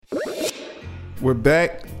We're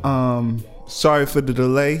back. Sorry for the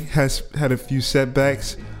delay. Has had a few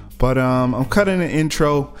setbacks, but I'm cutting the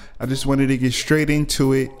intro. I just wanted to get straight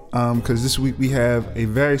into it because this week we have a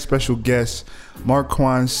very special guest,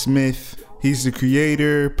 Marquand Smith. He's the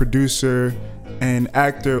creator, producer, and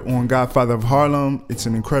actor on Godfather of Harlem. It's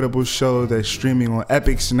an incredible show that's streaming on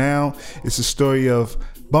Epix now. It's a story of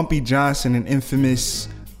Bumpy Johnson, an infamous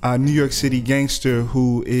New York City gangster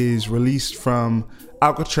who is released from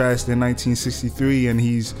Alcatraz in 1963, and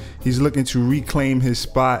he's looking to reclaim his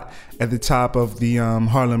spot at the top of the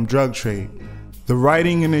Harlem drug trade. The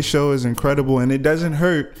writing in this show is incredible, and it doesn't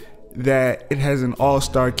hurt that it has an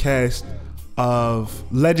all-star cast of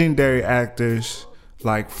legendary actors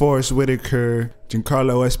like Forrest Whitaker,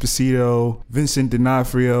 Giancarlo Esposito, Vincent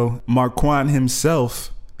D'Onofrio, Marquand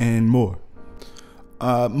himself, and more.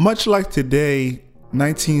 Much like today,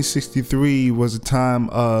 1963 was a time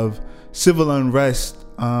of civil unrest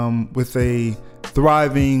with a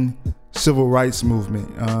thriving civil rights movement,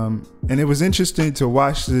 and it was interesting to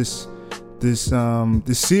watch this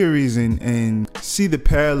series and see the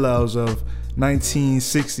parallels of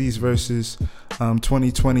 1960s versus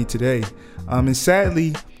 2020 today. And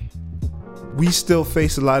sadly, we still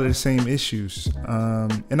face a lot of the same issues.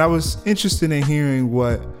 And I was interested in hearing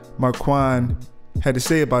what Marquand had to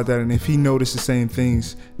say about that, and if he noticed the same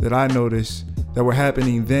things that I noticed that were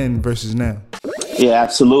happening then versus now. Yeah,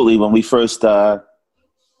 absolutely. When we first,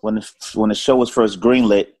 when the show was first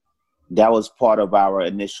greenlit, that was part of our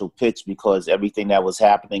initial pitch, because everything that was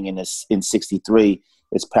happening in 63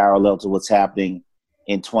 is parallel to what's happening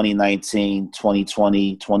in 2019,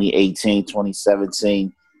 2020, 2018, 2017,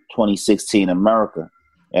 2016 America,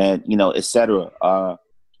 and, et cetera.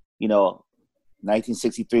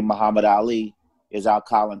 1963 Muhammad Ali is our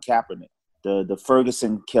Colin Kaepernick. The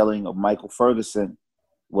Ferguson killing of Michael Ferguson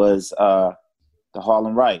was the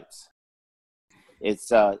Harlem Riots.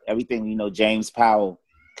 It's everything, James Powell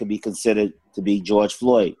could be considered to be George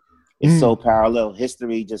Floyd. It's so parallel.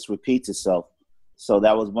 History just repeats itself. So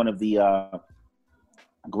that was one of the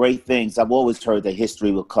great things. I've always heard that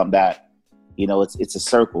history will come back. It's a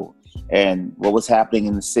circle. And what was happening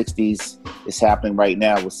in the 60s is happening right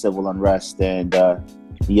now with civil unrest and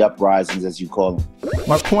the uprisings, as you call them.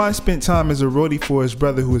 Marquand spent time as a roadie for his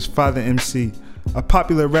brother, who is Father MC, a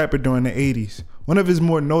popular rapper during the 80s. One of his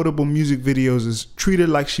more notable music videos is Treat Her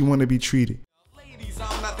Like She Wanna Be Treated. Ladies,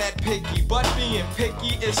 I'm not that picky, but being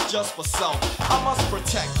picky is just for some. I must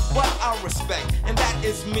protect what I respect, and that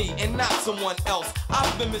is me and not someone else.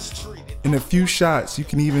 I've been mistreated. In a few shots, you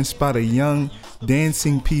can even spot a young,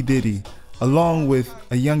 dancing P. Diddy, along with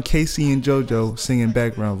a young Casey and JoJo singing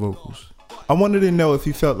background vocals. I wanted to know if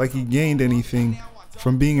he felt like he gained anything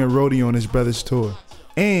from being a roadie on his brother's tour,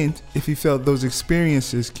 and if he felt those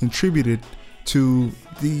experiences contributed to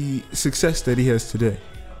the success that he has today.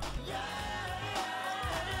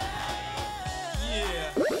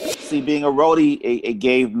 See, being a roadie, it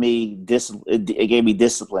gave me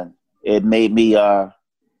discipline. It made me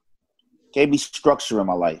gave me structure in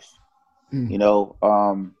my life.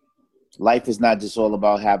 Life is not just all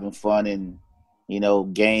about having fun and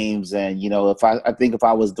games. And I think if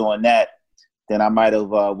I was doing that, then I might have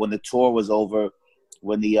when the tour was over,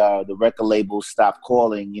 when the record label stopped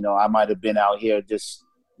calling, I might have been out here just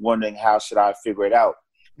wondering how should I figure it out.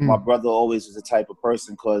 My brother always was the type of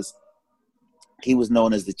person, because he was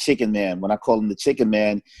known as the Chicken Man. When I call him the Chicken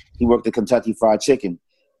Man, he worked at Kentucky Fried Chicken,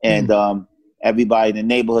 and everybody in the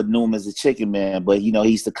neighborhood knew him as the Chicken Man. But he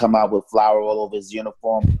used to come out with flour all over his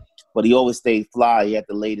uniform, but he always stayed fly. He had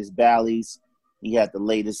the latest Bally's, he had the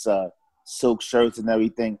latest silk shirts and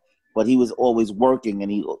everything. But he was always working, and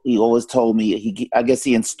he always told me I guess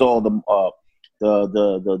he installed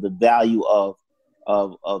the value of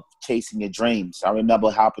chasing your dreams. I remember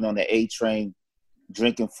hopping on the A train,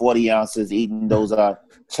 drinking 40 ounces, eating those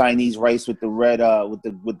Chinese rice with the red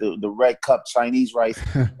the red cup Chinese rice,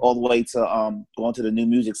 all the way to going to the New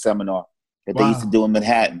Music Seminar that they used to do in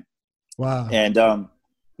Manhattan. Wow. And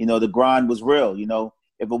the grind was real.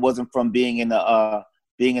 If it wasn't from being in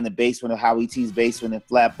the basement of Howie T's basement in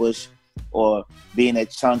Flatbush, or being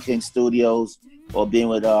at Chung King Studios, or being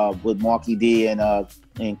with Marky D and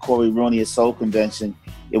Corey Rooney at Soul Convention,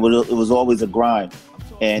 it was always a grind.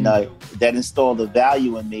 And that installed the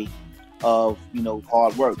value in me of,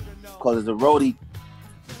 hard work. Because as a roadie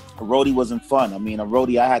wasn't fun. I mean, a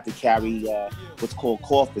roadie, I had to carry what's called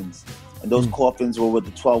coffins. And those coffins were with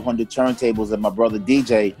the 1,200 turntables that my brother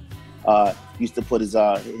DJ used to put his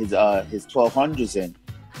 1200s in.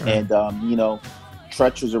 And,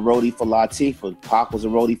 Tretch was a roadie for Latifah. Pac was a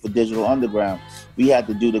roadie for Digital Underground. We had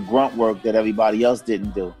to do the grunt work that everybody else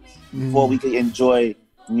didn't do. Before we could enjoy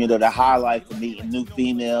the highlight for meeting new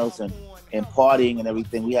females and partying and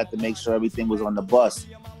everything. We had to make sure everything was on the bus,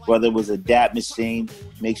 whether it was a DAT machine,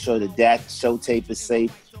 make sure the DAT show tape is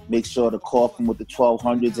safe, make sure the coffin with the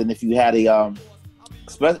 1200s, and if you had a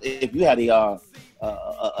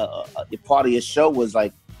part of your show was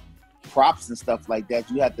like props and stuff like that,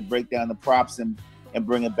 you had to break down the props and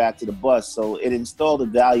bring it back to the bus. So it installed the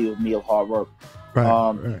value of me of hard work.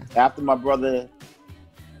 Right. After my brother,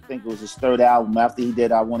 I think it was his third album, after he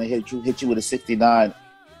did I Want to Hit You with a 69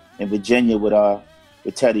 in Virginia with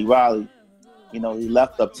Teddy Riley, he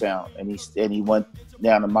left Uptown and he went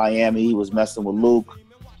down to Miami. He was messing with Luke.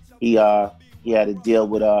 He had a deal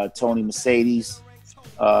with Tony Mercedes.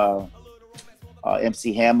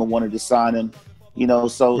 MC Hammer wanted to sign him,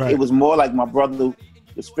 so right. It was more like my brother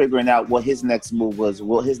was figuring out what his next move was,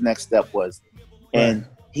 what his next step was. And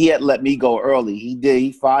he had let me go early.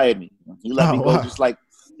 He fired me. He let me go just like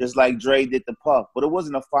Dre did the Puff. But it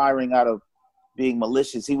wasn't a firing out of being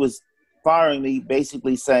malicious. He was firing me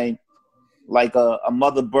basically saying, like a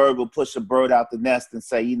mother bird will push a bird out the nest and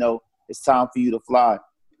say, it's time for you to fly.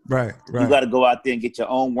 Right. You got to go out there and get your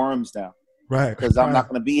own worms now. Right. Because I'm not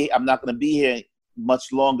going to be here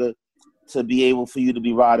much longer to be able for you to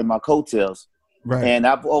be riding my coattails. Right. And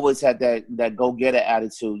I've always had that go-getter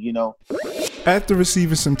attitude, After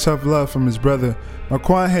receiving some tough love from his brother,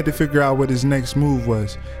 Marquand had to figure out what his next move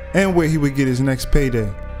was and where he would get his next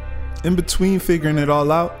payday. In between figuring it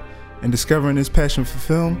all out and discovering his passion for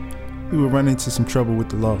film, he would run into some trouble with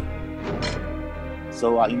the law.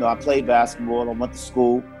 So, I played basketball. I went to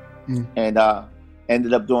school and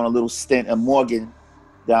ended up doing a little stint at Morgan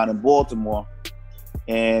down in Baltimore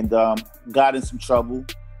and got in some trouble.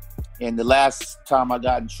 And the last time I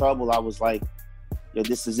got in trouble, I was like, yo,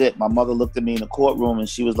 this is it. My mother looked at me in the courtroom and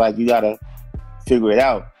she was like, you got to figure it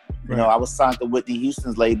out. Right. I was signed to Whitney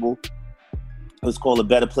Houston's label. It was called A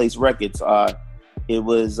Better Place Records. It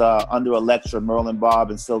was under Elektra, Merlin Bob,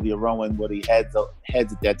 and Sylvia Rowan were the heads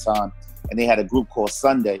at that time. And they had a group called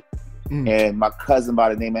Sunday. And my cousin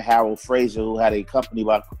by the name of Harold Frazier, who had a company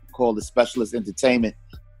called The Specialist Entertainment,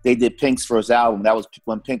 they did Pink's first album. That was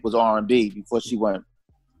when Pink was R&B, before she went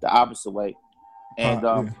the opposite way. And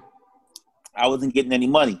I wasn't getting any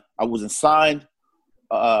money. I wasn't signed.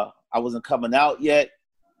 I wasn't coming out yet.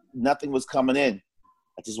 Nothing was coming in.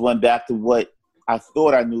 I just went back to what I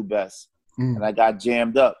thought I knew best. And I got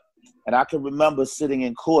jammed up. And I can remember sitting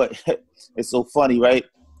in court. It's so funny, right?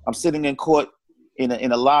 I'm sitting in court in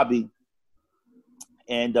a lobby.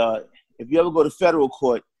 And if you ever go to federal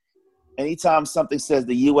court, anytime something says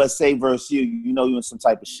the USA versus you, you're in some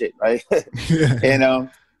type of shit, right?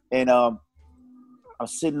 And I'm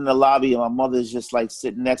sitting in the lobby and my mother's just like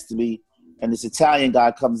sitting next to me. And this Italian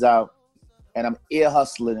guy comes out and I'm ear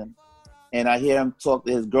hustling him. And I hear him talk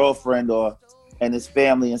to his girlfriend and his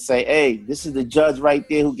family and say, hey, this is the judge right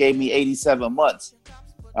there who gave me 87 months.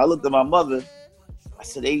 I looked at my mother. I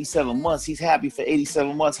said, 87 months? He's happy for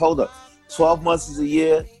 87 months. Hold up. 12 months is a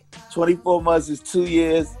year. 24 months is 2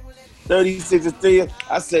 years. 36 is 3 years.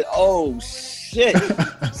 I said, oh, shit.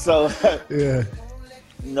 So,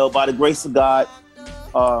 by the grace of God,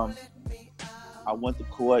 I went to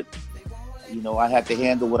court. I had to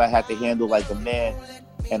handle what I had to handle like a man.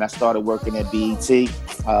 And I started working at BET,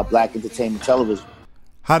 Black Entertainment Television.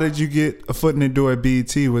 How did you get a foot in the door at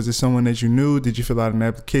BET? Was it someone that you knew? Did you fill out an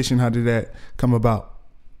application? How did that come about?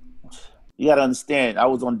 You got to understand, I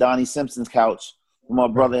was on Donnie Simpson's couch when my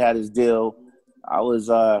brother had his deal. I was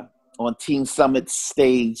on Teen Summit's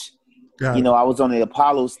stage. I was on the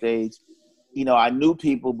Apollo stage. I knew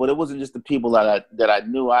people, but it wasn't just the people that I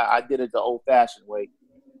knew. I did it the old-fashioned way,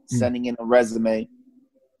 sending in a resume.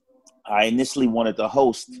 I initially wanted to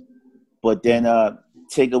host, but then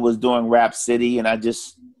Tigger was doing Rap City, and I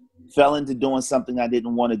just fell into doing something I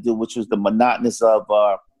didn't want to do, which was the monotonous of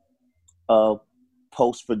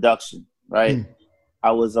post-production, right?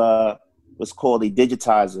 I was called a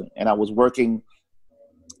digitizer, and I was working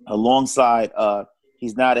alongside,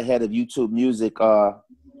 he's now the head of YouTube Music,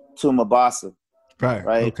 Tuma Basa.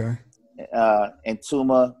 Right? Okay. And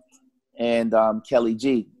Tuma and Kelly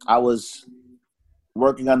G. I was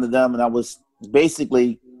working under them, and I was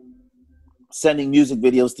basically sending music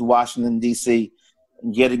videos to Washington, D.C.,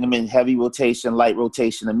 and getting them in heavy rotation, light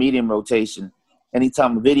rotation, and medium rotation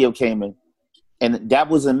anytime a video came in. And that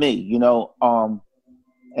wasn't me,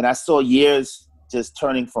 and I saw years just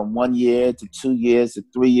turning from 1 year to 2 years to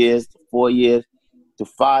 3 years to 4 years to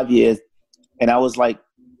 5 years. And I was like,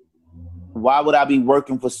 why would I be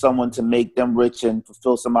working for someone to make them rich and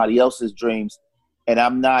fulfill somebody else's dreams? And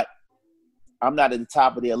I'm not at the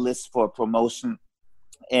top of their list for promotion.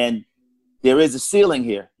 And there is a ceiling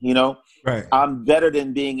here, Right. I'm better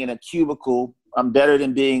than being in a cubicle. I'm better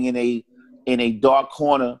than being in a dark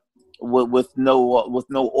corner with no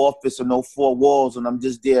office or no four walls, and I'm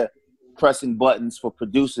just there pressing buttons for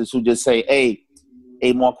producers who just say,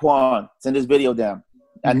 hey, Marquand, send this video down.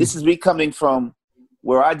 And this is me coming from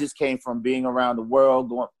where I just came from, being around the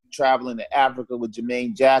world, traveling to Africa with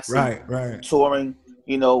Jermaine Jackson, right, touring.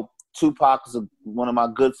 You know, Tupac is one of my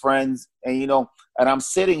good friends, and you know, and I'm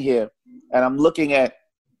sitting here and I'm looking at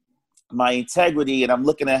my integrity, and I'm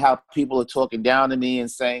looking at how people are talking down to me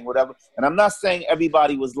and saying whatever. And I'm not saying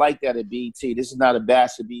everybody was like that at BET. This is not a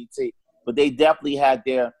bash at BET, but they definitely had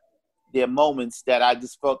their moments that I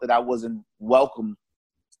just felt that I wasn't welcome.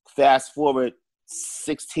 Fast forward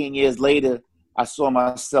 16 years later, I saw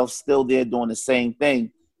myself still there doing the same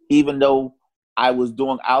thing. Even though I was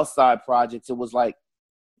doing outside projects, it was like,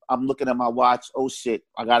 I'm looking at my watch, oh shit,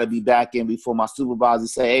 I gotta be back in before my supervisor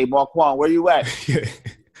say, hey, Marquand, where you at?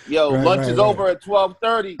 Yo, lunch is over at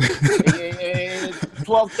 12:30,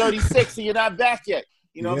 12:36, and you're not back yet.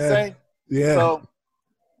 You know what I'm saying? Yeah. So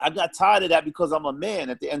I got tired of that because I'm a man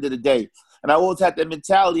at the end of the day. And I always had that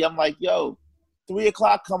mentality. I'm like, yo, 3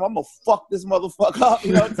 o'clock come, I'm going to fuck this motherfucker up.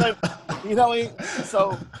 You know what I'm saying? You know what I mean?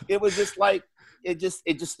 So it was just like, it just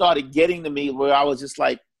started getting to me where I was just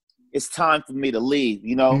like, it's time for me to leave,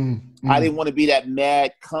 you know? I didn't want to be that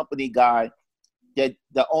mad company guy that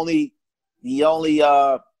the only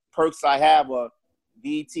perks I have are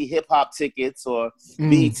BET hip-hop tickets or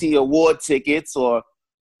BET award tickets or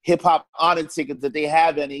hip-hop honor tickets that they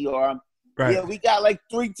have any, or yeah, we got like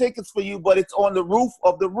 3 tickets for you, but it's on the roof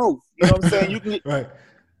of the roof. You know what I'm saying? You can, right.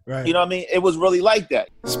 You know what I mean? It was really like that.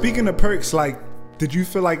 Speaking of perks, like, did you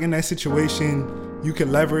feel like in that situation you could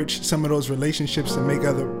leverage some of those relationships to make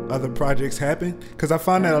other projects happen? Because I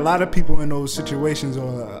find that a lot of people in those situations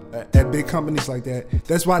or at big companies like that,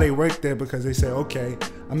 that's why they work there, because they say, okay,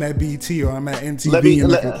 I'm at BET or I'm at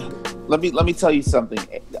MTV. Let me tell you something.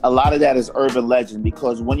 A lot of that is urban legend,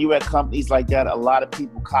 because when you're at companies like that, a lot of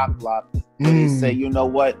people cock block and they say, you know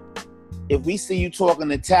what? If we see you talking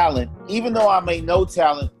to talent, even though I may know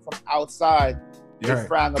talent from outside, they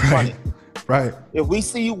frown upon it. Right. If we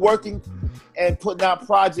see you working and putting out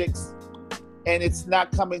projects and it's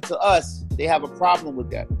not coming to us, they have a problem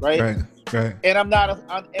with that, right? Right. And I'm not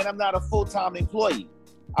a full-time employee.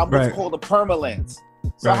 I'm what's called a permalance.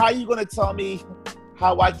 So how are you going to tell me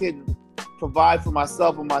how I can provide for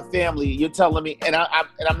myself and my family? You're telling me, and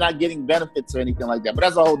I'm not getting benefits or anything like that. But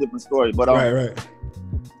that's a whole different story. But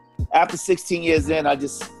after 16 years in, I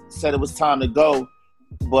just said it was time to go.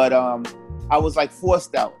 But I was like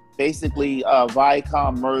forced out. Basically,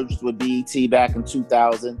 Viacom merged with BET back in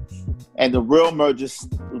 2000, and the real merger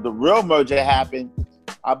happened,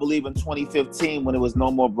 I believe, in 2015 when there was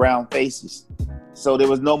no more brown faces. So there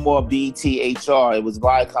was no more BET HR, it was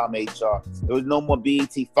Viacom HR. There was no more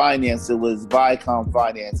BET Finance, it was Viacom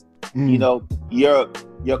Finance. You know, your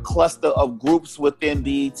cluster of groups within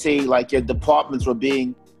BET, like your departments were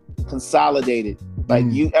being consolidated. Like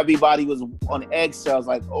everybody was on eggshells.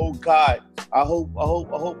 Like, oh God, I hope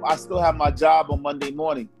I still have my job on Monday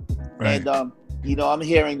morning. Right. And you know, I'm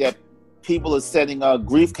hearing that people are sending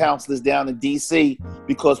grief counselors down to DC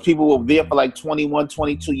because people were there for like 21,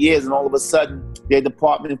 22 years, and all of a sudden their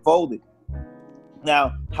department folded.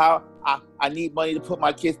 Now, how I need money to put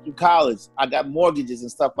my kids through college. I got mortgages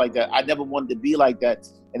and stuff like that. I never wanted to be like that,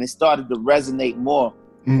 and it started to resonate more.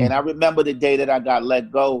 And I remember the day that I got let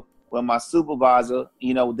go. When my supervisor,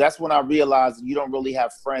 you know, that's when I realized you don't really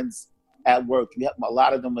have friends at work. You have, a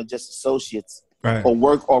lot of them are just associates or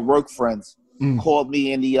work friends. Called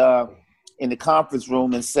me in the conference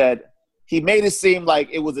room and said, he made it seem like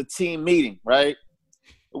it was a team meeting, right?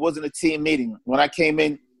 It wasn't a team meeting. When I came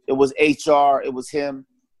in, it was HR, it was him,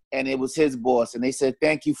 and it was his boss. And they said,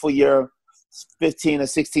 thank you for your 15 or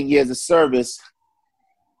 16 years of service.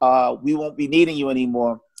 We won't be needing you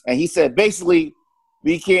anymore. And he said, basically,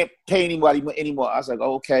 we can't pay anybody anymore. I was like,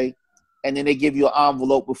 oh, okay. And then they give you an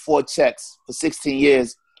envelope with 4 checks for 16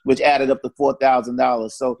 years, which added up to $4,000.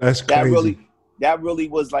 So that's crazy. That really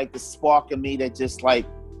was like the spark in me that just like,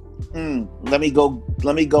 let me go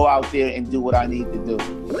out there and do what I need to do.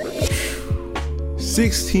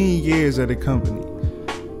 16 years at a company.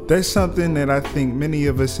 That's something that I think many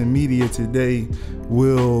of us in media today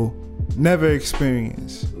will never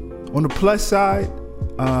experience. On the plus side,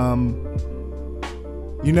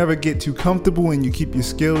 you never get too comfortable and you keep your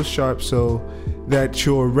skills sharp so that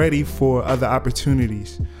you're ready for other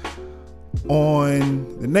opportunities.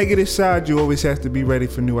 On the negative side, you always have to be ready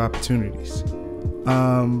for new opportunities.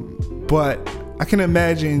 But I can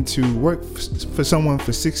imagine to work for someone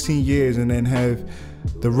for 16 years and then have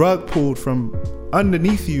the rug pulled from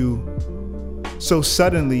underneath you so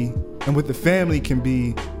suddenly and with the family can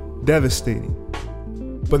be devastating.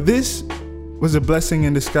 But this was a blessing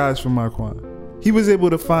in disguise for Marquand. He was able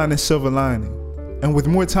to find a silver lining, and with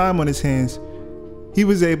more time on his hands, he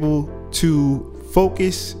was able to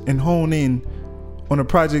focus and hone in on a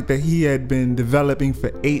project that he had been developing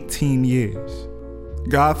for 18 years.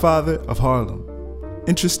 Godfather of Harlem.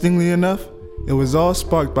 Interestingly enough, it was all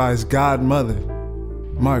sparked by his godmother,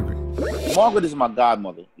 Margaret. Margaret is my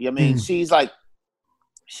godmother. You know what I mean?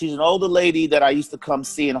 She's an older lady that I used to come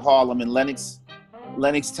see in Harlem in Lenox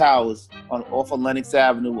Towers off of Lenox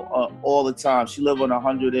Avenue all the time. She lived on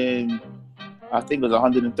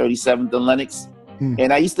 137th and Lenox.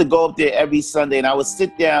 And I used to go up there every Sunday, and I would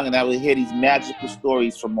sit down and I would hear these magical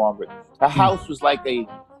stories from Margaret. Her house was like a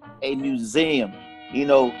museum, you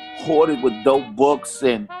know, hoarded with dope books,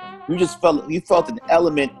 and you felt an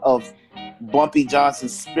element of Bumpy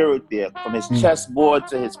Johnson's spirit there, from his chessboard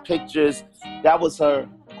to his pictures. That was her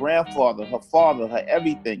grandfather, her father, her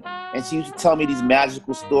everything. And she used to tell me these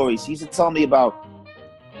magical stories. She used to tell me about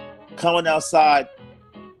coming outside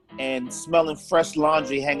and smelling fresh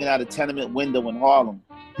laundry hanging out a tenement window in Harlem,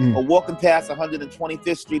 or walking past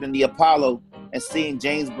 125th Street in the Apollo and seeing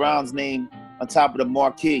James Brown's name on top of the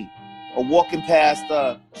marquee, or walking past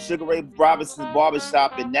Sugar Ray Robinson's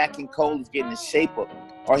barbershop in Nat King Cole's getting a shaper,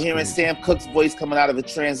 or hearing Sam Cooke's voice coming out of a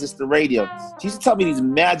transistor radio. She used to tell me these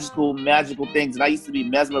magical things, and I used to be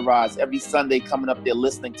mesmerized every Sunday coming up there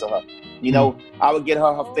listening to her. You know, I would get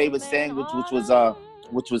her favorite sandwich, which was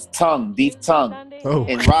beef tongue,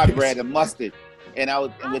 and rye bread and mustard. And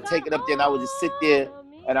we'd take it up there, and I would just sit there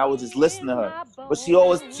and I would just listen to her. But she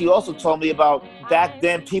also told me about back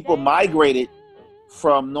then people migrated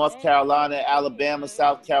from North Carolina, Alabama,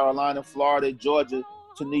 South Carolina, Florida, Georgia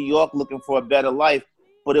to New York looking for a better life.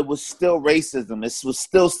 But it was still racism. It was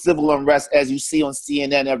still civil unrest, as you see on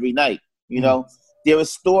CNN every night. You know, there were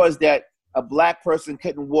stores that a black person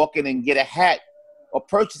couldn't walk in and get a hat or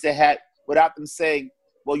purchase a hat without them saying,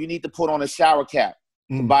 well, you need to put on a shower cap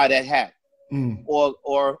to buy that hat. Or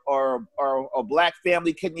a black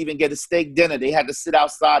family couldn't even get a steak dinner. They had to sit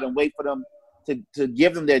outside and wait for them to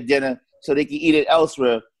give them their dinner so they could eat it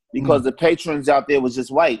elsewhere, because the patrons out there was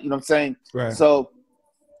just white. You know what I'm saying? Right. So,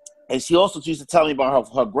 and she also used to tell me about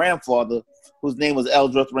her grandfather, whose name was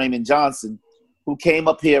Eldred Raymond Johnson, who came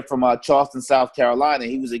up here from Charleston, South Carolina.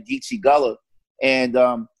 He was a Geechee Gullah, and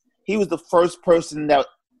he was the first person that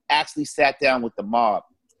actually sat down with the mob.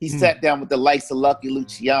 He sat down with the likes of Lucky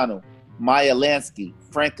Luciano, Maya Lansky,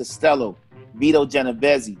 Frank Costello, Vito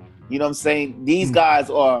Genovese. You know what I'm saying? These guys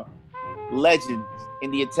are legends in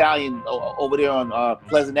the Italian over there on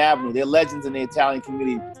Pleasant Avenue. They're legends in the Italian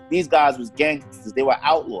community. These guys was gangsters. They were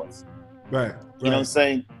outlaws. Right. You know what I'm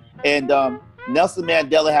saying? And Nelson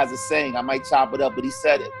Mandela has a saying, I might chop it up, but he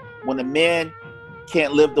said it. When a man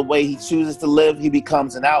can't live the way he chooses to live, he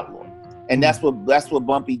becomes an outlaw. And that's what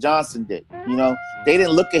Bumpy Johnson did. You know, they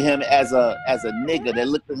didn't look at him as a nigger. They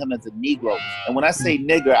looked at him as a Negro. And when I say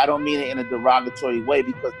nigger, I don't mean it in a derogatory way,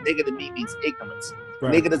 because nigger to me means ignorance.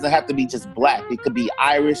 Right. Nigger doesn't have to be just black. It could be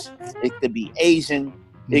Irish. It could be Asian.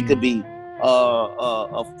 It could be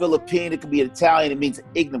a Philippine. It could be Italian. It means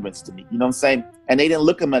ignorance to me. You know what I'm saying? And they didn't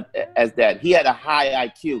look at him as that. He had a high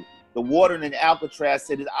IQ. The warden in Alcatraz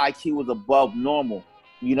said his IQ was above normal.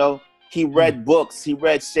 You know, he read books. He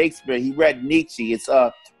read Shakespeare. He read Nietzsche. It's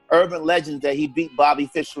urban legends that he beat Bobby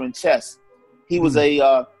Fischer in chess. He was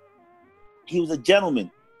a gentleman.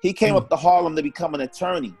 He came up to Harlem to become an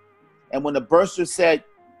attorney. And when the bursar said,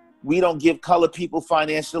 we don't give colored people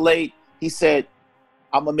financial aid, he said,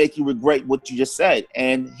 I'm going to make you regret what you just said.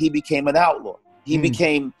 And he became an outlaw. He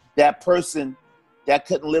became that person that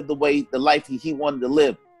couldn't live the life he wanted to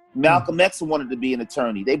live. Malcolm X wanted to be an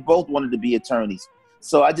attorney. They both wanted to be attorneys.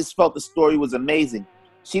 So I just felt the story was amazing.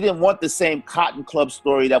 She didn't want the same Cotton Club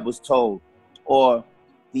story that was told, or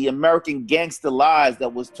the American gangster lies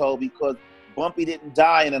that was told, because Bumpy didn't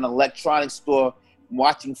die in an electronics store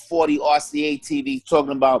watching 40 RCA TVs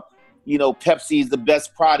talking about, you know, Pepsi is the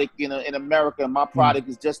best product in America, and my product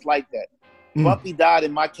is just like that. Bumpy died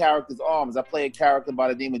in my character's arms. I play a character by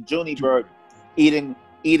the name of Junie Bird, eating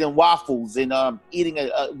waffles and eating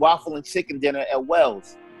a waffle and chicken dinner at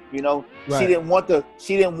Wells. You know, right. She didn't want the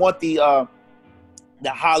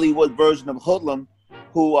Hollywood version of Hoodlum,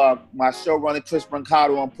 who my showrunner Chris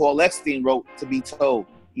Brancato and Paul Eckstein wrote, to be told.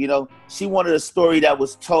 You know, she wanted a story that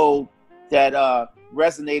was told that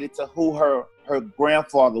resonated to who her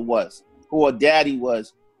grandfather was, who her daddy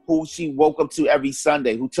was, who she woke up to every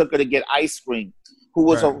Sunday, who took her to get ice cream, who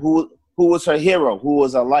was right. who was her hero, who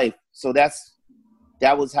was her life. So that's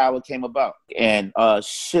that was how it came about. And a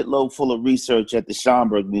shitload full of research at the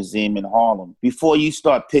Schomburg Museum in Harlem. Before you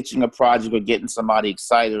start pitching a project or getting somebody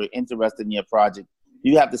excited or interested in your project,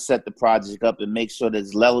 you have to set the project up and make sure that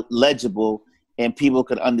it's legible and people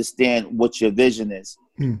can understand what your vision is.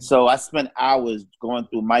 So I spent hours going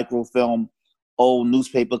through microfilm, old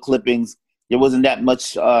newspaper clippings. There wasn't that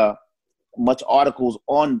much articles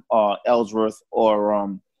on Ellsworth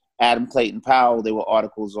or Adam Clayton Powell. There were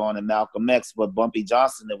articles on, and Malcolm X, but Bumpy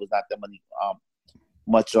Johnson, there was not that many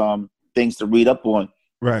much things to read up on.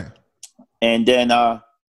 Right. And then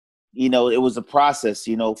it was a process.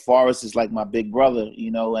 Forrest is like my big brother.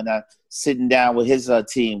 And sitting down with his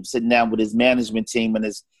team, sitting down with his management team and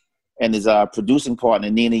his producing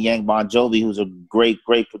partner, Nina Yang Bon Jovi, who's a great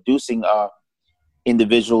producing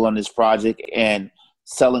individual on this project, and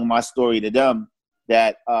selling my story to them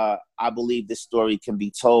that I believe this story can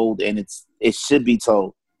be told and it should be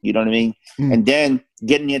told. You know what I mean? And then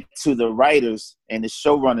getting it to the writers and the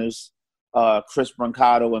showrunners, Chris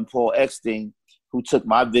Brancato and Paul Eckstein, who took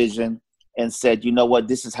my vision and said, you know what,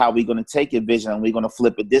 this is how we're going to take your vision and we're going to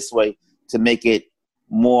flip it this way to make it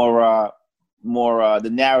more the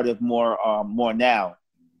narrative more now.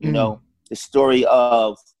 The story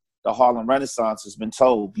of the Harlem Renaissance has been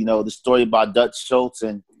told. The story about Dutch Schultz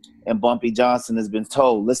and Bumpy Johnson has been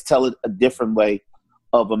told. Let's tell it a different way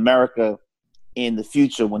of America in the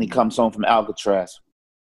future when he comes home from Alcatraz.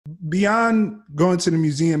 Beyond going to the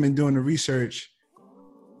museum and doing the research,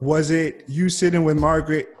 was it you sitting with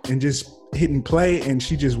Margaret and just hitting play and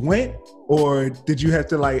she just went? Or did you have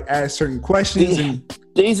to ask certain questions?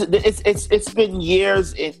 It's been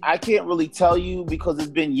years, and I can't really tell you because it's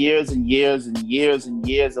been years and years and years and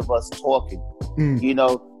years of us talking.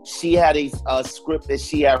 She had a script that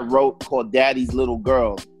she had wrote called Daddy's Little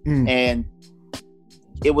Girl, and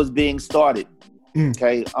it was being started.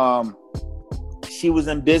 Okay, she was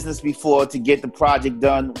in business before to get the project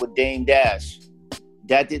done with Dame Dash.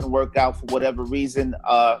 That didn't work out for whatever reason,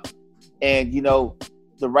 and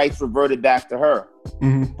the rights reverted back to her.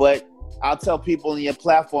 But I'll tell people in your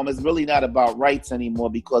platform, it's really not about rights anymore,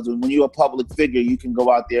 because when you're a public figure, you can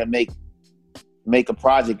go out there and make a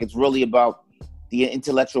project. It's really about the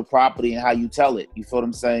intellectual property and how you tell it. You feel what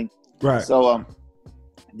I'm saying? Right. So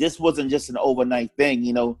this wasn't just an overnight thing.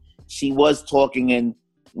 She was talking and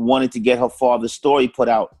wanted to get her father's story put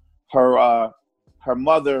out. Her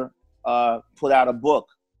mother put out a book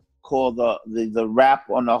called the Rap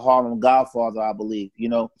on the Harlem Godfather, I believe,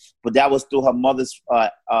 but that was through her mother's eyes.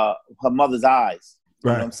 Right. You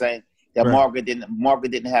know what I'm saying? That right. Margaret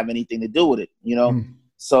didn't have anything to do with it,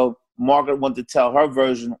 So Margaret wanted to tell her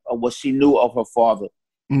version of what she knew of her father,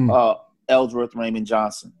 Ellsworth Raymond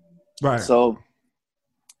Johnson. Right. So,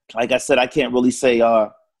 like I said, I can't really say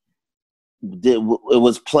it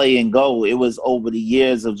was play and go. It was over the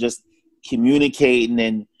years of just communicating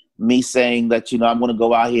and me saying that, I'm going to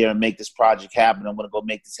go out here and make this project happen. I'm going to go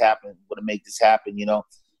make this happen. I'm going to make this happen,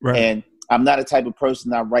 Right. And I'm not a type of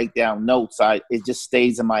person that write down notes. It just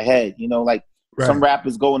stays in my head, Right. Some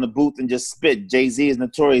rappers go in the booth and just spit. Jay-Z is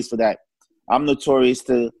notorious for that. I'm notorious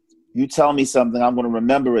you tell me something, I'm going to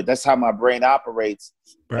remember it. That's how my brain operates.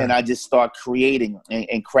 Right. And I just start creating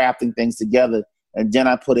and crafting things together. And then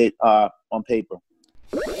I put it on paper.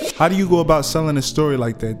 How do you go about selling a story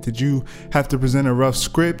like that? Did you have to present a rough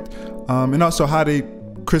script? And also, how did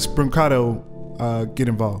Chris Brancato get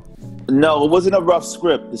involved? No, it wasn't a rough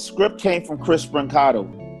script. The script came from Chris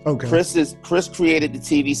Brancato. Okay. Chris created the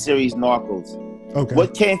TV series Narcos. Okay.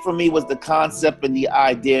 What came from me was the concept and the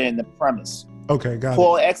idea and the premise. Okay, got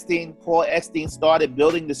Paul it. Eckstein started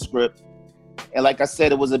building the script, and like I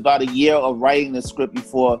said, it was about a year of writing the script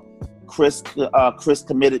before Chris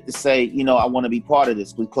committed to say, I want to be part of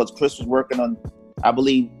this, because Chris was working on, I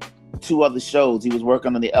believe, 2 other shows. He was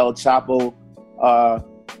working on the El Chapo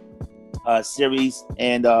series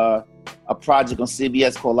and a project on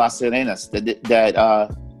CBS called Las Sirenas that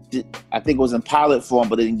I think was in pilot form,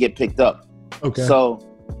 but it didn't get picked up. Okay. So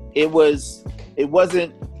it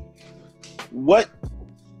wasn't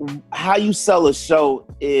how you sell a show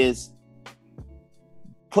is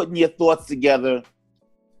putting your thoughts together,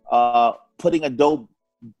 putting a dope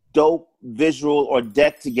visual or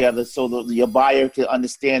deck together so that your buyer can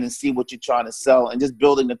understand and see what you're trying to sell, and just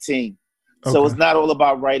building a team. Okay. So it's not all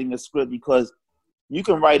about writing a script, because you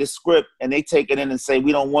can write a script and they take it in and say,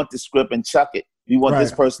 we don't want the script, and chuck it. We want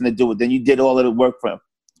this person to do it. Then you did all of the work for him.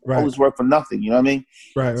 All this work for nothing. You know what I mean?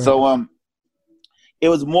 Right. So it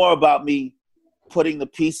was more about me putting the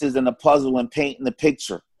pieces in the puzzle and painting the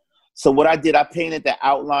picture. So what I did, I painted the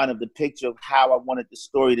outline of the picture of how I wanted the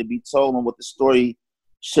story to be told and what the story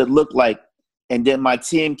should look like. And then my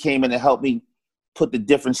team came in and helped me put the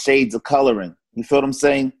different shades of color in. You feel what I'm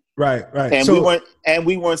saying? Right. And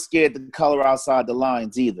we weren't scared to color outside the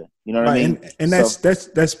lines either. You know what I mean? And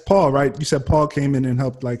that's Paul, right? You said Paul came in and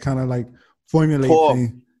helped kind of formulate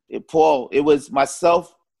things. Paul, it was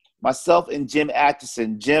myself and Jim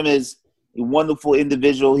Atchison. Jim is a wonderful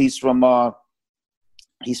individual. He's from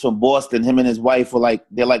Boston. Him and his wife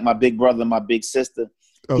they're like my big brother and my big sister.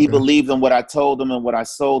 Okay. He believed in what I told him and what I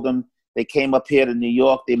sold him. They came up here to New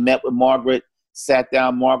York. They met with Margaret, sat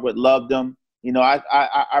down. Margaret loved them. You know,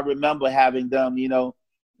 I remember having them,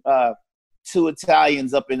 two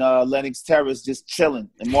Italians up in Lenox Terrace just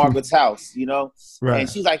chilling in Margaret's house, Right. And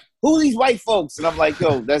she's like, who are these white folks? And I'm like,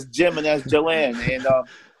 yo, that's Jim and that's Joanne. And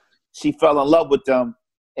she fell in love with them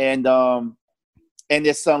and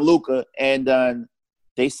their son Luca. And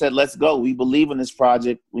they said, let's go. We believe in this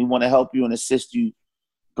project. We want to help you and assist you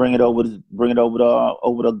bring it over the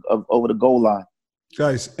goal line.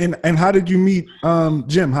 Guys, and how did you meet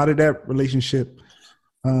Jim? How did that relationship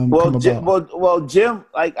come about? Jim,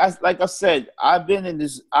 like I said, I've been in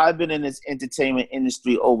this entertainment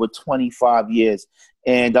industry over 25 years,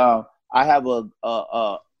 and I have an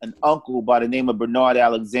uncle by the name of Bernard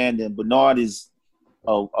Alexander. And Bernard is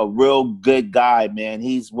a real good guy, man.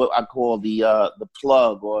 He's what I call the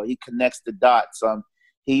plug, or he connects the dots.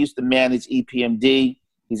 He used to manage EPMD.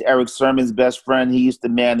 He's Eric Sermon's best friend. He used to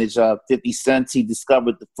manage 50 Cent. He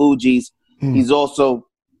discovered the Fugees. He's also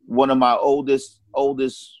one of my oldest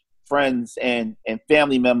friends and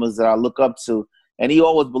family members that I look up to. And he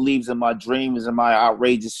always believes in my dreams and my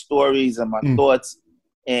outrageous stories and my thoughts.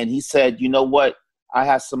 And he said, you know what? I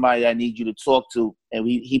have somebody I need you to talk to. And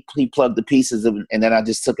he plugged the pieces of it, and then I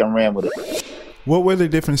just took and ran with it. What were the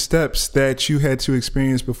different steps that you had to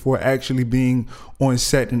experience before actually being on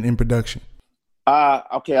set and in production?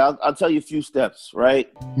 Okay, I'll tell you a few steps,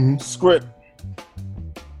 right? Mm-hmm. Script,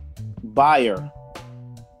 buyer.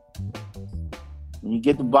 When you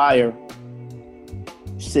get the buyer,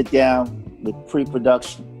 you sit down with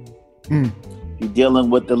pre-production. You're dealing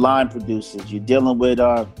with the line producers. You're dealing with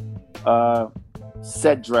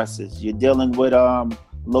set dressers. You're dealing with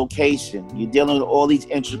location. You're dealing with all these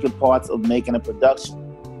intricate parts of making a production.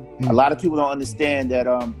 A lot of people don't understand that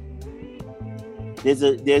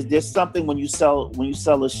there's something when you sell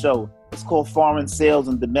a show. It's called foreign sales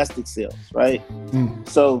and domestic sales, right?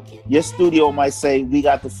 So your studio might say we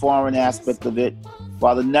got the foreign aspect of it,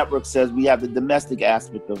 while the network says we have the domestic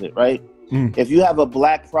aspect of it, right? If you have a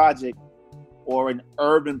black project or an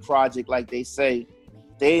urban project, like they say,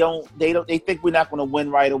 they think we're not going to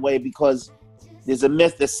win right away because there's a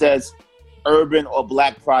myth that says urban or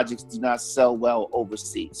black projects do not sell well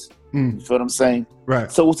overseas. You feel what I'm saying?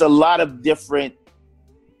 Right. So it's a lot of different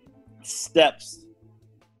steps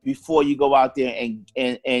before you go out there and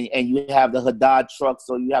you have the Haddad trucks,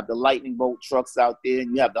 or you have the lightning bolt trucks out there,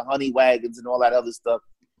 and you have the honey wagons and all that other stuff.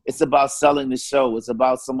 It's about selling the show. It's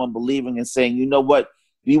about someone believing and saying, you know what,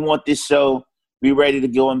 we want this show. We ready to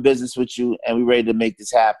go in business with you, and we ready to make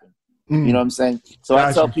this happen. You know what I'm saying? So gotcha.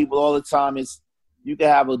 I tell people all the time, you can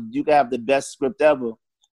have the best script ever,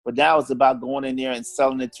 but now it's about going in there and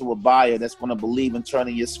selling it to a buyer that's going to believe in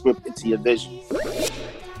turning your script into your vision.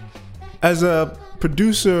 As a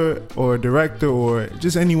producer or a director or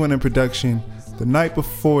just anyone in production, the night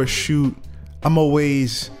before a shoot, I'm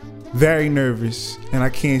always very nervous and I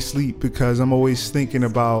can't sleep because I'm always thinking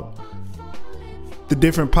about the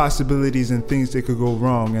different possibilities and things that could go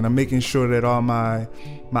wrong. And I'm making sure that all my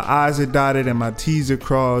I's are dotted and my T's are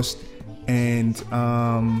crossed. And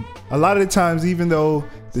a lot of the times, even though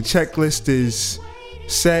the checklist is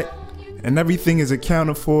set and everything is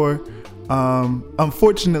accounted for,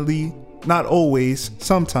 unfortunately, not always,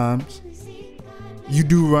 sometimes, you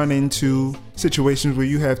do run into situations where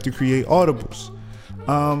you have to create audibles.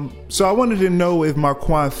 So I wanted to know if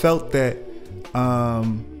Marquand felt that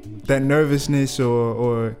that nervousness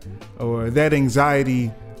or that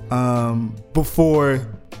anxiety before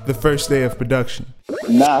the first day of production.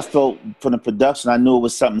 Nah, I felt from the production, I knew it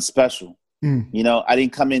was something special. You know, I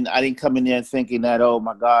didn't come in there thinking that, oh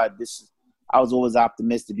my God, I was always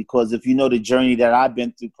optimistic, because if you know the journey that I've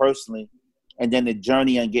been through personally, and then the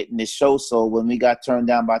journey on getting this show sold, when we got turned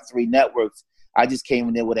down by 3 networks, I just came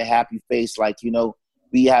in there with a happy face, like, you know,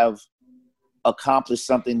 we have accomplished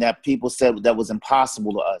something that people said that was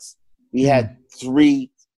impossible to us. We had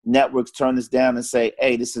 3 networks turn us down and say,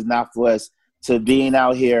 hey, this is not for us, to being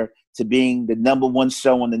out here, to being the #1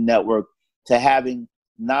 show on the network, to having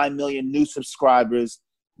 9 million new subscribers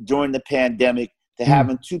during the pandemic, to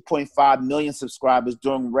having 2.5 million subscribers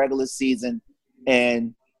during regular season,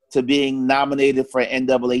 and to being nominated for an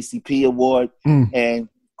NAACP award, and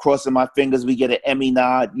crossing my fingers, we get an Emmy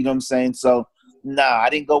nod, you know what I'm saying? So Nah, I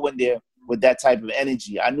didn't go in there with that type of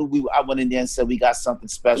energy. I I went in there and said we got something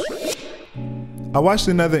special. I watched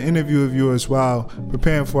another interview of yours while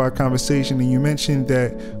preparing for our conversation, and you mentioned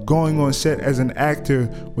that going on set as an actor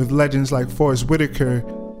with legends like Forrest Whitaker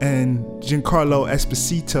and Giancarlo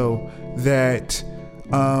Esposito, that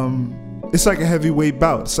it's like a heavyweight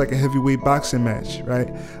bout. It's like a heavyweight boxing match, right?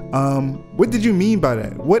 What did you mean by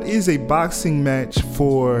that? What is a boxing match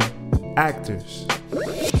for actors?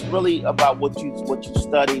 It's really about what you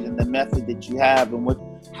studied and the method that you have, and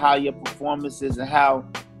how your performance is, and how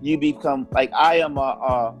you become. Like, I am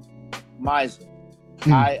a miser.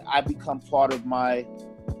 I become part of my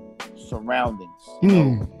surroundings.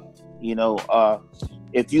 You know,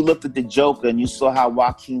 if you looked at the Joker and you saw how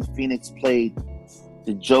Joaquin Phoenix played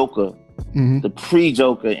the Joker, the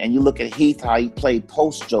pre-Joker, and you look at Heath, how he played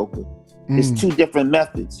post-Joker, it's two different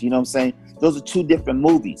methods. You know what I'm saying? Those are two different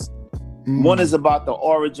movies. One is about the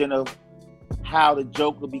origin of how the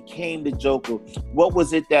Joker became the Joker. What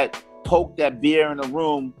was it that poked that bear in the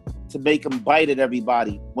room to make him bite at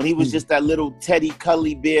everybody when he was just that little teddy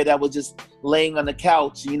cuddly bear that was just laying on the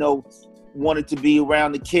couch, you know, wanted to be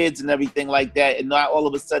around the kids and everything like that, and not all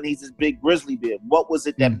of a sudden he's this big grizzly bear. What was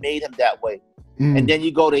it that made him that way? And then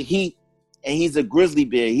you go to Heath, and he's a grizzly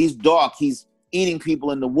bear. He's dark. He's eating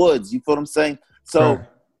people in the woods. You feel what I'm saying? So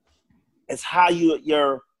it's how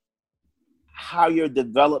your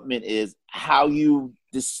development is, how you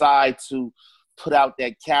decide to put out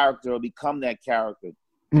that character or become that character.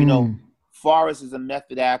 You know, Forrest is a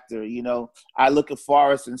method actor. You know, I look at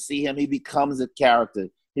Forrest and see him. He becomes a character.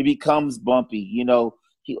 He becomes Bumpy. You know,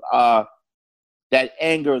 that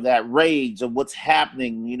anger, that rage of what's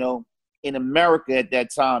happening, you know, in America at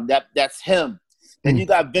that time. That's him. And you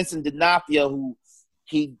got Vincent D'Onofrio, who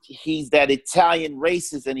he's that Italian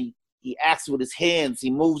racist, and he acts with his hands. He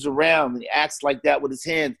moves around and he acts like that with his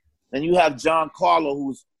hands. Then you have Giancarlo,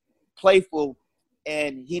 who's playful,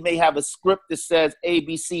 and he may have a script that says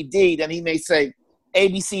ABCD. Then he may say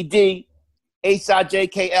ABCD,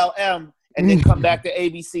 HIJKLM, and then come back to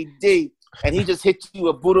ABCD, and he just hits you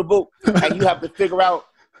a Buddha boot, and you have to figure out,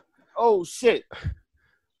 oh shit.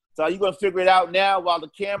 So are you going to figure it out now while the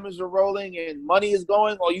cameras are rolling and money is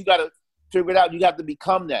going, or you got to figure it out? You have to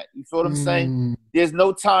become that. You feel what I'm saying? There's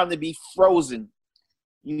no time to be frozen,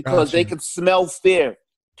 because they can smell fear.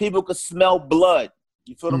 People can smell blood.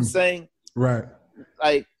 You feel what I'm saying? Right.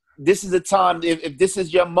 Like, this is a time, if this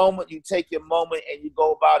is your moment, you take your moment and you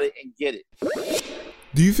go about it and get it.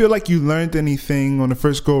 Do you feel like you learned anything on the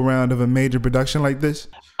first go around of a major production like this?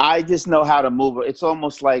 I just know how to move. It's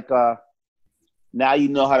almost like now you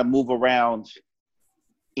know how to move around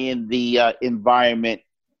in the environment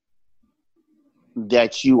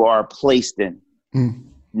that you are placed in.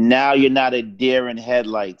 Now you're not a deer in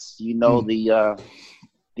headlights. You know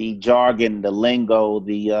the jargon, the lingo,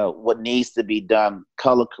 the what needs to be done,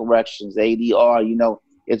 color corrections, ADR. You know,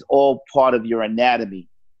 it's all part of your anatomy.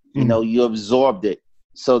 You know, you absorbed it.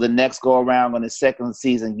 So the next go around on the second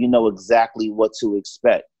season, you know exactly what to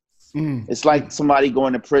expect. It's like somebody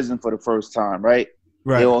going to prison for the first time, right?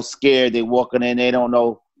 They're all scared. They're walking in. They don't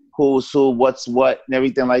know who's who, what's what, and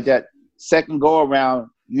everything like that. Second go around,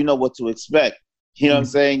 you know what to expect. You know what I'm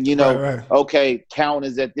saying? You know, okay, count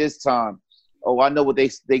is at this time. Oh, I know what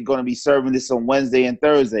they're going to be serving this on Wednesday and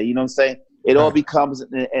Thursday. You know what I'm saying? It all becomes,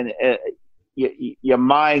 and your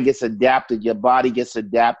mind gets adapted. Your body gets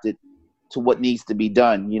adapted to what needs to be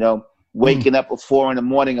done. You know, waking up at 4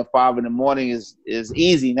 a.m. or 5 a.m. is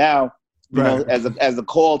easy now. You know, as a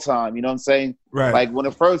call time. You know what I'm saying? Like when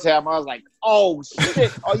it first happened, I was like, "Oh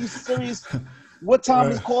shit, are you serious? What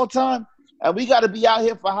time is call time? And we got to be out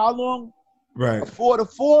here for how long? A 4 to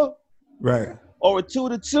 4, or a 2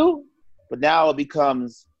 to 2." But now it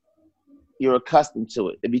becomes, you're accustomed to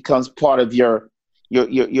it. It becomes part of you're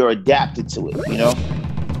adapted to it. You know.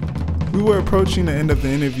 We were approaching the end of the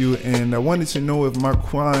interview, and I wanted to know if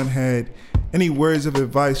Marquand had any words of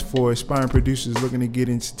advice for aspiring producers looking to get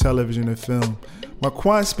into television or film.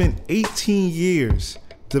 Marquand spent 18 years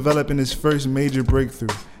developing his first major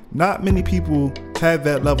breakthrough. Not many people have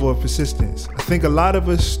that level of persistence. I think a lot of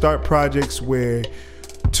us start projects where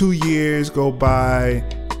 2 years go by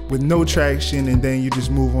with no traction, and then you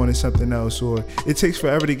just move on to something else, or it takes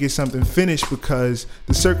forever to get something finished because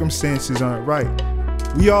the circumstances aren't right.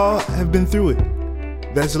 We all have been through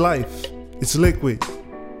it. That's life. It's liquid.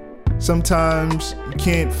 Sometimes you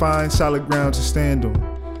can't find solid ground to stand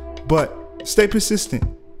on. But stay persistent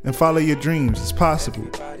and follow your dreams. It's possible.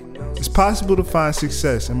 It's possible to find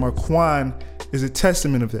success, and Marquand is a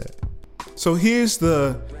testament of that. So here's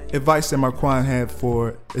the advice that Marquand had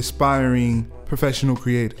for aspiring professional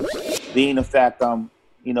creators. Being the fact I'm,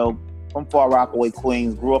 you know, from Far Rockaway,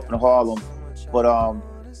 Queens. Grew up in Harlem, but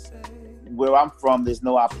where I'm from, there's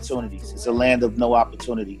no opportunities. It's a land of no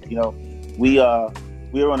opportunities. You know,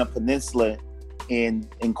 we're on a peninsula in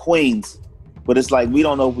Queens, but it's like we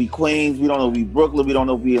don't know if we Queens, we don't know if we Brooklyn, we don't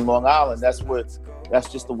know if we in Long Island. That's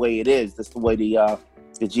just the way it is. That's the way the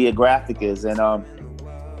geographic is. And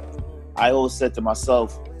I always said to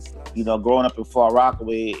myself, you know, growing up in Far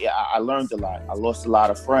Rockaway, I learned a lot. I lost a lot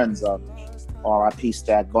of friends. R.I.P.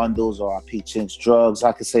 Stack Bundles, R.I.P. Chinch Drugs.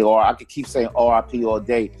 I could keep saying R.I.P. all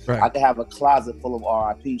day. Right. I could have a closet full of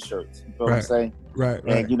R.I.P. shirts. You know what I'm saying? Right.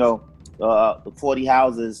 And you know, the 40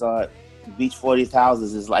 houses, Beach 40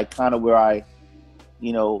 houses is like kind of where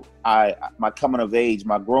my coming of age,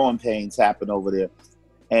 my growing pains happened over there,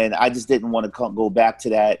 and I just didn't want to go back to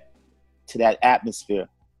that atmosphere.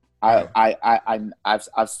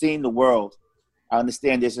 I've seen the world. I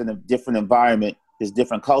understand there's in a different environment. There's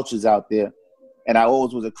different cultures out there. And I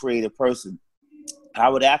always was a creative person. I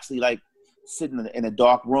would actually like sit in a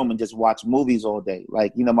dark room and just watch movies all day.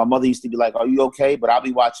 Like, you know, my mother used to be like, "Are you okay?" But I'll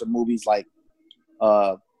be watching movies like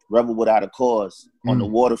Rebel Without a Cause, On the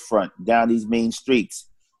Waterfront, Down These Mean Streets,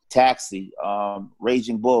 Taxi,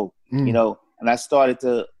 Raging Bull, you know. And I started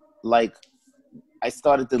to like,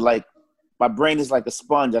 my brain is like a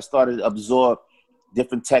sponge. I started to absorb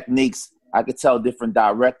different techniques. I could tell different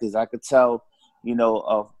directors. I could tell, you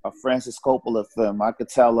know, a Francis Coppola film. I could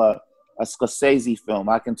tell a Scorsese film.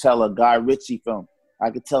 I can tell a Guy Ritchie film. I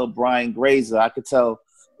could tell Brian Grazer. I could tell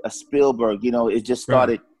a Spielberg. You know, it just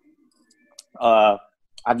started.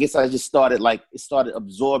 I guess I just started it started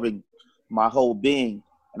absorbing my whole being,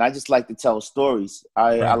 and I just like to tell stories.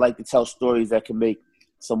 I like to tell stories that can make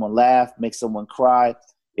someone laugh, make someone cry.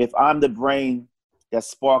 If I'm the brain that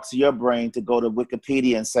sparks your brain to go to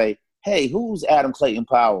Wikipedia and say, "Hey, who's Adam Clayton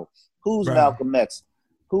Powell? Who's Malcolm X?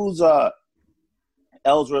 Who's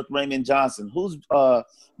Ellsworth Raymond Johnson? Who's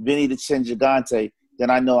Vinny the Chin Gigante?" Then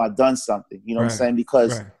I know I've done something. You know what I'm saying?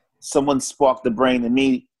 Because someone sparked the brain in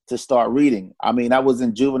me to start reading. I mean, I was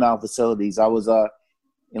in juvenile facilities. I was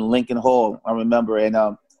in Lincoln Hall, I remember. And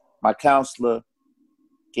my counselor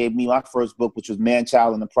gave me my first book, which was Man,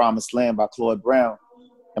 Child, and the Promised Land by Claude Brown.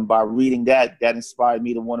 And by reading that inspired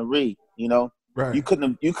me to want to read, you know? Right. You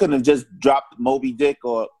couldn't have just dropped Moby Dick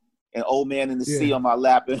or An Old Man in the Sea on my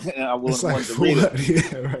lap and I wanted to read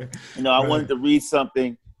it. You know, I wanted to read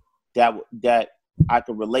something that I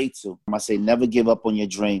could relate to. I say, never give up on your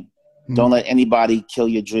dream. Don't let anybody kill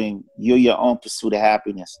your dream. You're your own pursuit of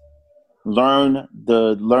happiness. Learn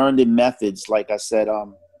the methods, like I said,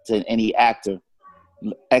 to any actor.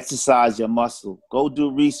 Exercise your muscle. Go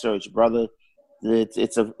do research, brother.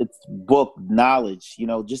 It's book knowledge. You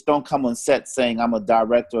know, just don't come on set saying I'm a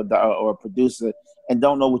director or a producer and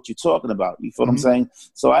don't know what you're talking about. You feel what I'm saying?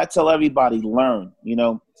 So I tell everybody, learn, you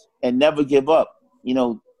know, and never give up. You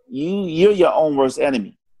know, you're your own worst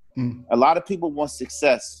enemy. A lot of people want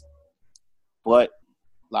success, but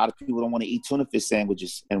a lot of people don't want to eat tuna fish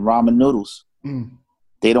sandwiches and ramen noodles.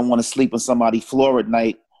 They don't want to sleep on somebody's floor at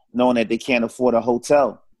night knowing that they can't afford a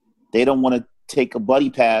hotel. They don't want to take a buddy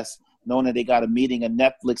pass knowing that they got a meeting at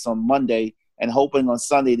Netflix on Monday and hoping on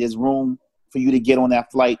Sunday there's room for you to get on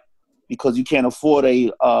that flight because you can't afford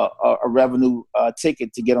a revenue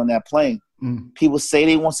ticket to get on that plane. People say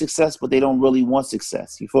they want success, but they don't really want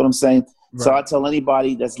success. You feel what I'm saying? Right. So I tell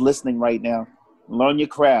anybody that's listening right now, learn your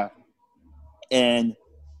craft and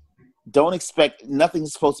don't expect,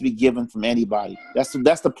 nothing's supposed to be given from anybody. That's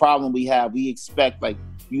the problem we have. We expect, like,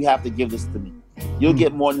 you have to give this to me. You'll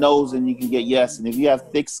get more no's than you can get yes. And if you have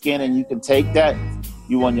thick skin and you can take that,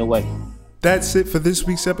 you're on your way. That's it for this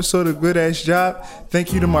week's episode of Good Ass Job.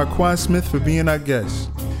 Thank you to Marquand Smith for being our guest.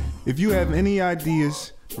 If you have any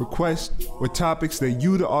ideas, requests, or topics that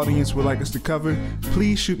you, the audience, would like us to cover,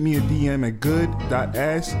 please shoot me a DM at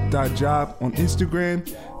good.ass.job on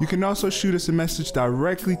Instagram. You can also shoot us a message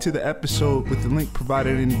directly to the episode with the link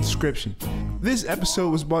provided in the description. This episode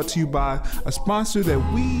was brought to you by a sponsor that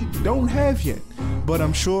we don't have yet, but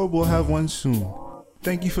I'm sure we'll have one soon.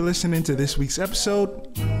 Thank you for listening to this week's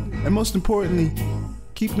episode, and most importantly,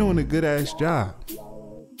 keep doing a good ass job.